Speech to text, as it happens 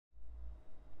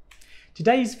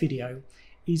Today's video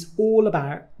is all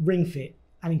about ring fit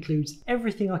and includes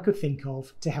everything I could think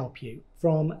of to help you,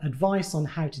 from advice on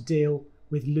how to deal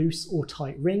with loose or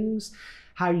tight rings,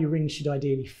 how your rings should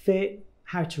ideally fit,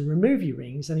 how to remove your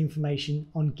rings, and information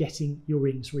on getting your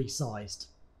rings resized.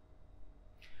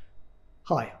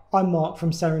 Hi, I'm Mark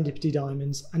from Serendipity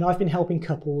Diamonds, and I've been helping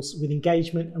couples with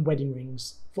engagement and wedding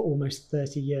rings for almost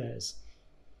 30 years.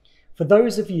 For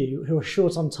those of you who are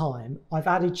short on time, I've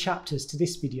added chapters to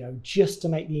this video just to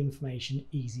make the information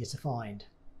easier to find.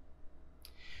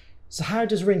 So how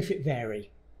does ring fit vary?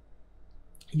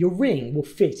 Your ring will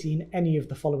fit in any of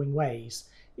the following ways.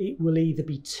 It will either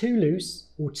be too loose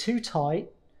or too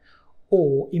tight,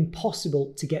 or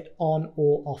impossible to get on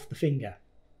or off the finger.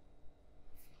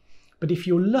 But if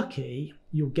you're lucky,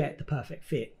 you'll get the perfect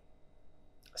fit.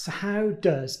 So how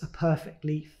does a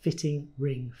perfectly fitting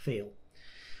ring feel?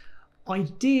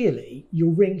 Ideally,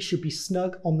 your ring should be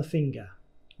snug on the finger.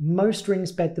 Most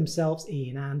rings bed themselves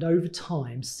in and over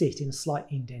time sit in a slight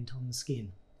indent on the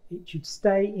skin. It should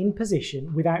stay in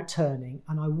position without turning,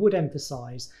 and I would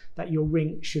emphasize that your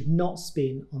ring should not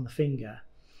spin on the finger.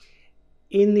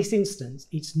 In this instance,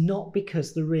 it's not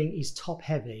because the ring is top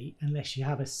heavy unless you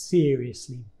have a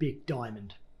seriously big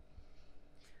diamond.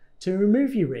 To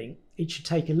remove your ring, it should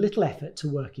take a little effort to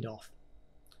work it off.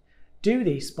 Do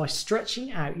this by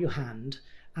stretching out your hand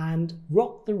and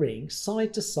rock the ring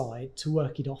side to side to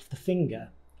work it off the finger,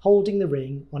 holding the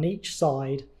ring on each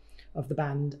side of the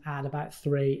band at about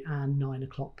 3 and 9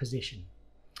 o'clock position.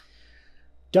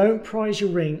 Don't prise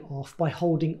your ring off by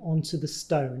holding onto the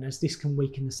stone, as this can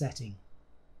weaken the setting.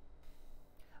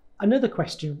 Another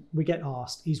question we get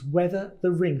asked is whether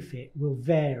the ring fit will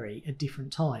vary at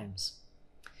different times.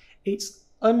 It's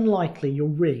unlikely your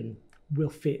ring will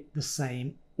fit the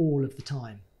same all of the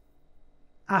time.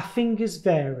 Our fingers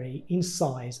vary in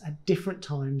size at different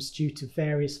times due to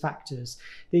various factors.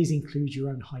 These include your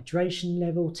own hydration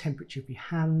level, temperature of your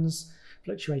hands,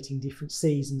 fluctuating different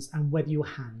seasons, and whether your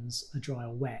hands are dry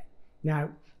or wet. Now,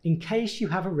 in case you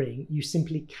have a ring you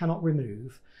simply cannot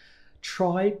remove,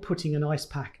 try putting an ice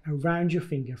pack around your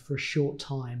finger for a short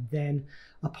time, then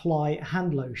apply a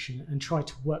hand lotion and try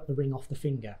to work the ring off the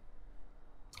finger.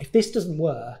 If this doesn't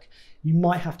work, you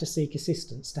might have to seek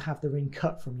assistance to have the ring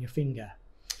cut from your finger.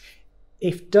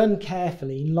 If done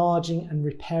carefully, enlarging and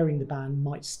repairing the band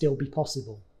might still be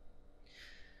possible.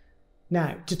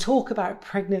 Now, to talk about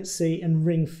pregnancy and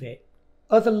ring fit,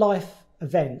 other life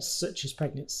events such as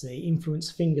pregnancy influence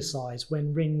finger size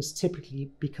when rings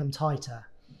typically become tighter.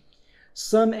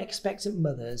 Some expectant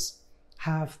mothers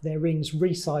have their rings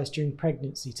resized during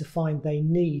pregnancy to find they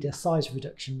need a size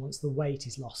reduction once the weight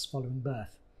is lost following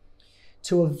birth.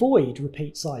 To avoid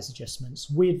repeat size adjustments,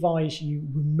 we advise you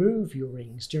remove your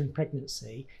rings during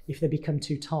pregnancy if they become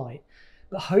too tight,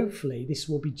 but hopefully this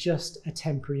will be just a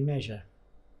temporary measure.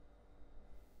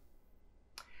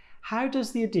 How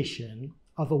does the addition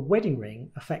of a wedding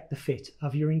ring affect the fit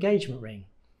of your engagement ring?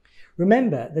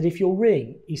 Remember that if your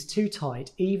ring is too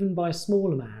tight, even by a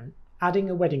small amount, adding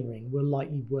a wedding ring will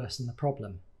likely worsen the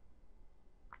problem.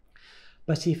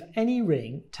 But if any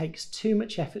ring takes too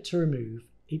much effort to remove,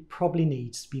 it probably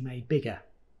needs to be made bigger.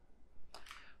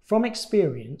 From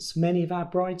experience, many of our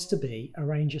brides-to-be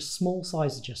arrange a small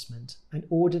size adjustment and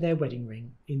order their wedding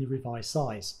ring in the revised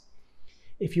size.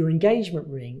 If your engagement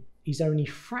ring is only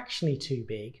fractionally too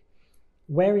big,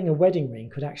 wearing a wedding ring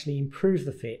could actually improve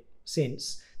the fit,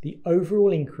 since the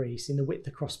overall increase in the width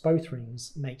across both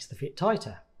rings makes the fit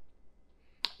tighter.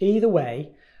 Either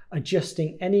way,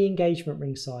 adjusting any engagement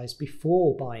ring size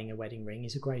before buying a wedding ring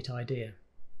is a great idea.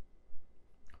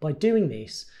 By doing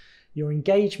this, your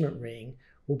engagement ring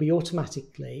will be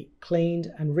automatically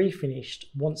cleaned and refinished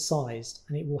once sized,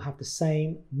 and it will have the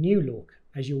same new look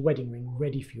as your wedding ring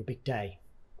ready for your big day.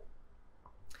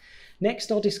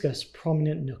 Next, I'll discuss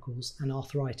prominent knuckles and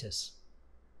arthritis.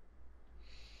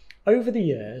 Over the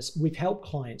years, we've helped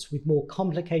clients with more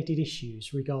complicated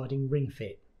issues regarding ring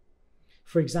fit.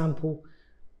 For example,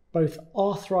 both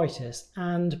arthritis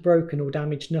and broken or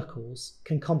damaged knuckles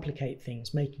can complicate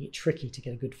things, making it tricky to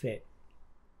get a good fit.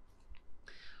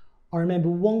 I remember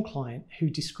one client who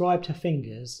described her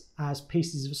fingers as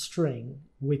pieces of string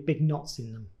with big knots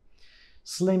in them.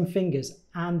 Slim fingers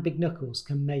and big knuckles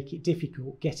can make it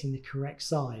difficult getting the correct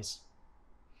size.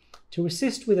 To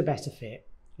assist with a better fit,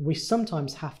 we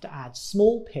sometimes have to add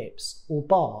small pips or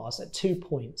bars at 2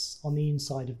 points on the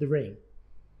inside of the ring.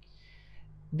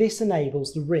 This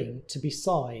enables the ring to be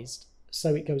sized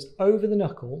so it goes over the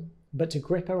knuckle, but to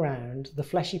grip around the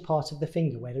fleshy part of the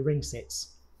finger where the ring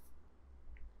sits.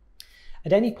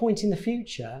 At any point in the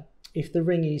future, if the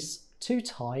ring is too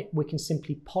tight, we can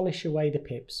simply polish away the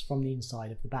pips from the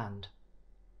inside of the band.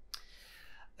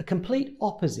 A complete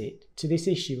opposite to this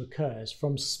issue occurs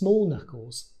from small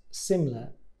knuckles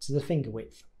similar to the finger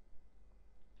width.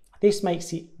 This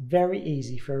makes it very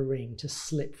easy for a ring to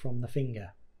slip from the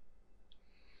finger.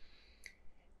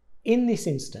 In this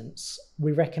instance,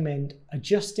 we recommend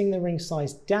adjusting the ring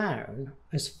size down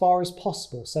as far as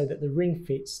possible so that the ring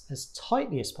fits as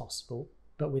tightly as possible,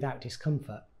 but without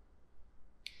discomfort.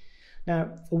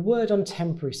 Now, a word on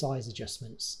temporary size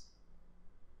adjustments.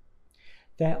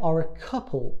 There are a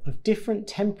couple of different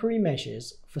temporary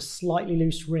measures for slightly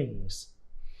loose rings.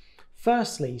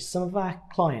 Firstly, some of our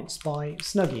clients buy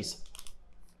snuggies.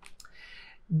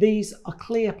 These are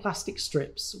clear plastic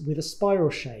strips with a spiral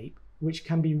shape which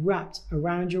can be wrapped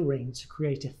around your ring to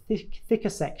create a thicker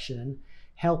section,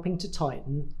 helping to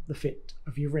tighten the fit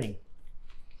of your ring.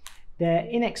 They're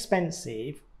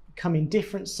inexpensive, come in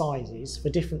different sizes for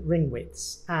different ring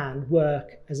widths, and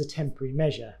work as a temporary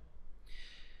measure.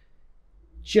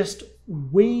 Just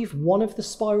weave one of the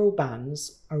spiral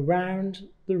bands around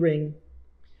the ring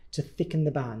to thicken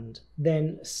the band,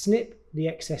 then snip the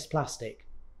excess plastic.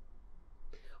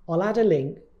 I'll add a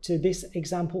link to this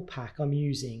example pack I'm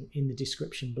using in the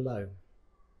description below.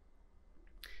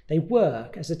 They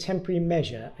work as a temporary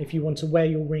measure if you want to wear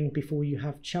your ring before you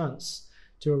have chance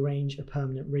to arrange a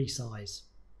permanent resize.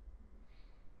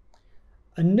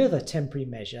 Another temporary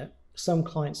measure some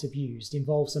clients have used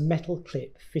involves a metal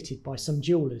clip fitted by some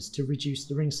jewellers to reduce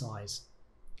the ring size.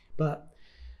 But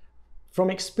from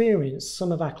experience,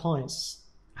 some of our clients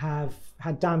have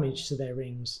had damage to their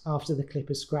rings after the clip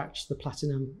has scratched the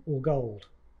platinum or gold.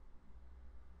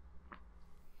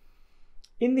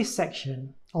 In this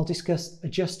section, I'll discuss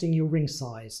adjusting your ring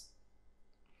size.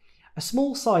 A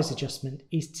small size adjustment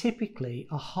is typically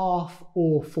a half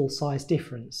or full size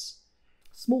difference.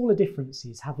 Smaller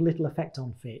differences have little effect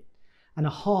on fit, and a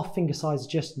half finger size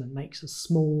adjustment makes a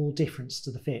small difference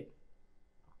to the fit.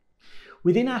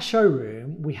 Within our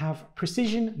showroom, we have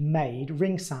precision-made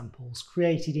ring samples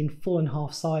created in full and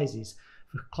half sizes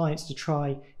for clients to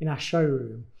try in our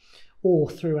showroom or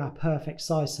through our perfect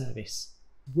size service.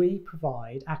 We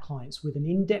provide our clients with an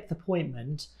in-depth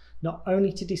appointment not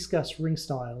only to discuss ring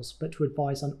styles, but to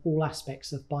advise on all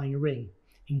aspects of buying a ring,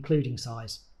 including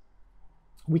size.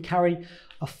 We carry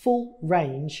a full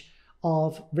range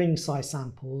of ring size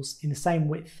samples in the same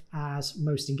width as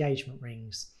most engagement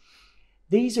rings.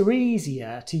 These are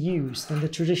easier to use than the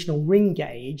traditional ring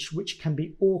gauge, which can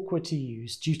be awkward to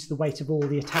use due to the weight of all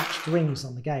the attached rings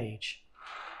on the gauge.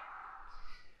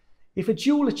 If a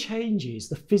jeweller changes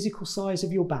the physical size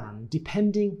of your band,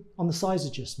 depending on the size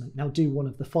adjustment, they'll do one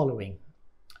of the following.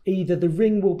 Either the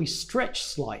ring will be stretched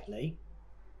slightly,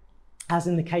 as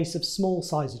in the case of small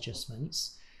size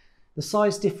adjustments. The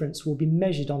size difference will be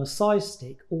measured on a size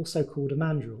stick, also called a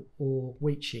mandrel or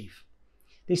wheat sheaf.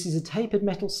 This is a tapered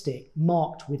metal stick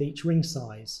marked with each ring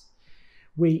size.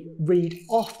 We read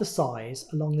off the size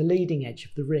along the leading edge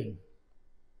of the ring.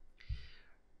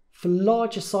 For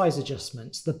larger size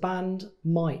adjustments, the band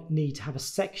might need to have a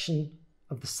section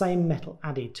of the same metal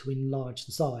added to enlarge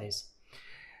the size.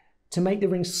 To make the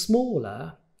ring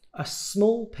smaller, a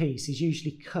small piece is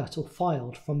usually cut or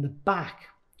filed from the back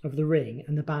of the ring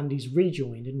and the band is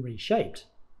rejoined and reshaped.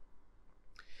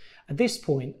 At this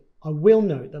point, I will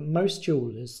note that most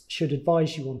jewellers should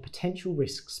advise you on potential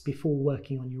risks before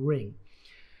working on your ring.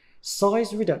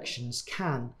 Size reductions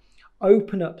can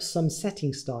open up some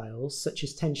setting styles, such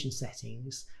as tension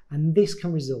settings, and this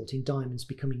can result in diamonds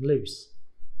becoming loose.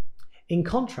 In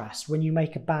contrast, when you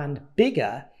make a band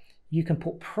bigger, you can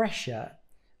put pressure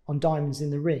on diamonds in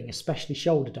the ring, especially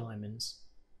shoulder diamonds.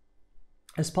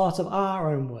 As part of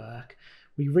our own work,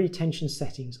 we read tension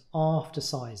settings after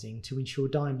sizing to ensure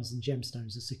diamonds and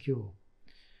gemstones are secure.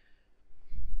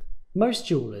 Most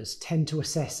jewellers tend to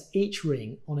assess each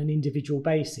ring on an individual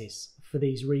basis for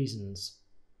these reasons.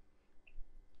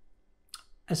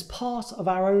 As part of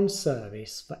our own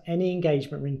service for any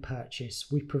engagement ring purchase,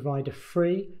 we provide a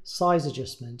free size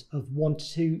adjustment of 1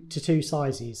 to 2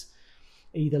 sizes,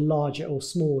 either larger or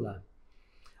smaller.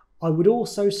 I would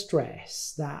also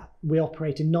stress that we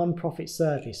operate a non-profit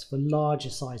service for larger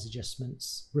size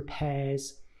adjustments,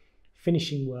 repairs,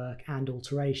 finishing work and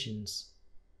alterations.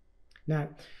 Now,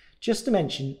 just to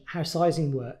mention how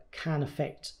sizing work can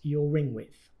affect your ring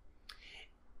width.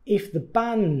 If the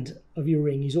band of your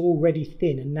ring is already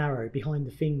thin and narrow behind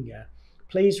the finger,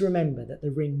 please remember that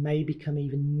the ring may become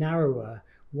even narrower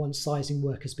once sizing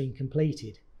work has been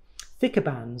completed. Thicker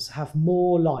bands have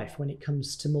more life when it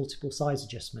comes to multiple size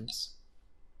adjustments.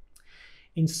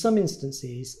 In some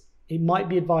instances, it might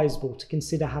be advisable to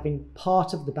consider having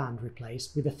part of the band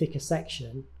replaced with a thicker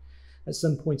section at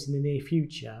some point in the near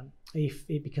future if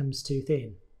it becomes too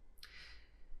thin.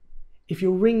 If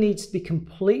your ring needs to be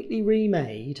completely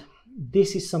remade,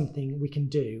 this is something we can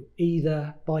do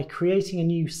either by creating a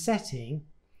new setting,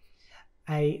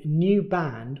 a new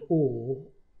band, or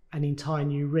an entire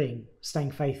new ring,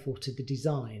 staying faithful to the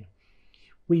design.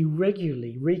 We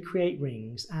regularly recreate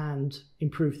rings and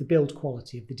improve the build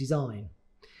quality of the design.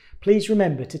 Please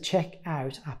remember to check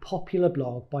out our popular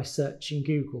blog by searching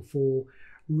Google for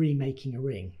remaking a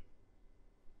ring.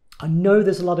 I know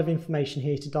there's a lot of information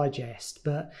here to digest,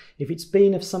 but if it's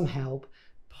been of some help,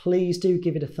 please do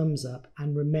give it a thumbs up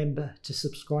and remember to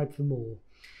subscribe for more.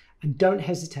 And don't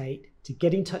hesitate to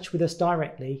get in touch with us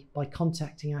directly by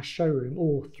contacting our showroom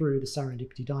or through the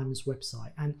Serendipity Diamonds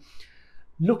website. And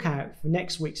look out for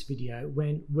next week's video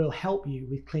when we'll help you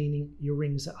with cleaning your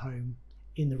rings at home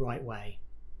in the right way.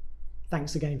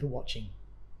 Thanks again for watching.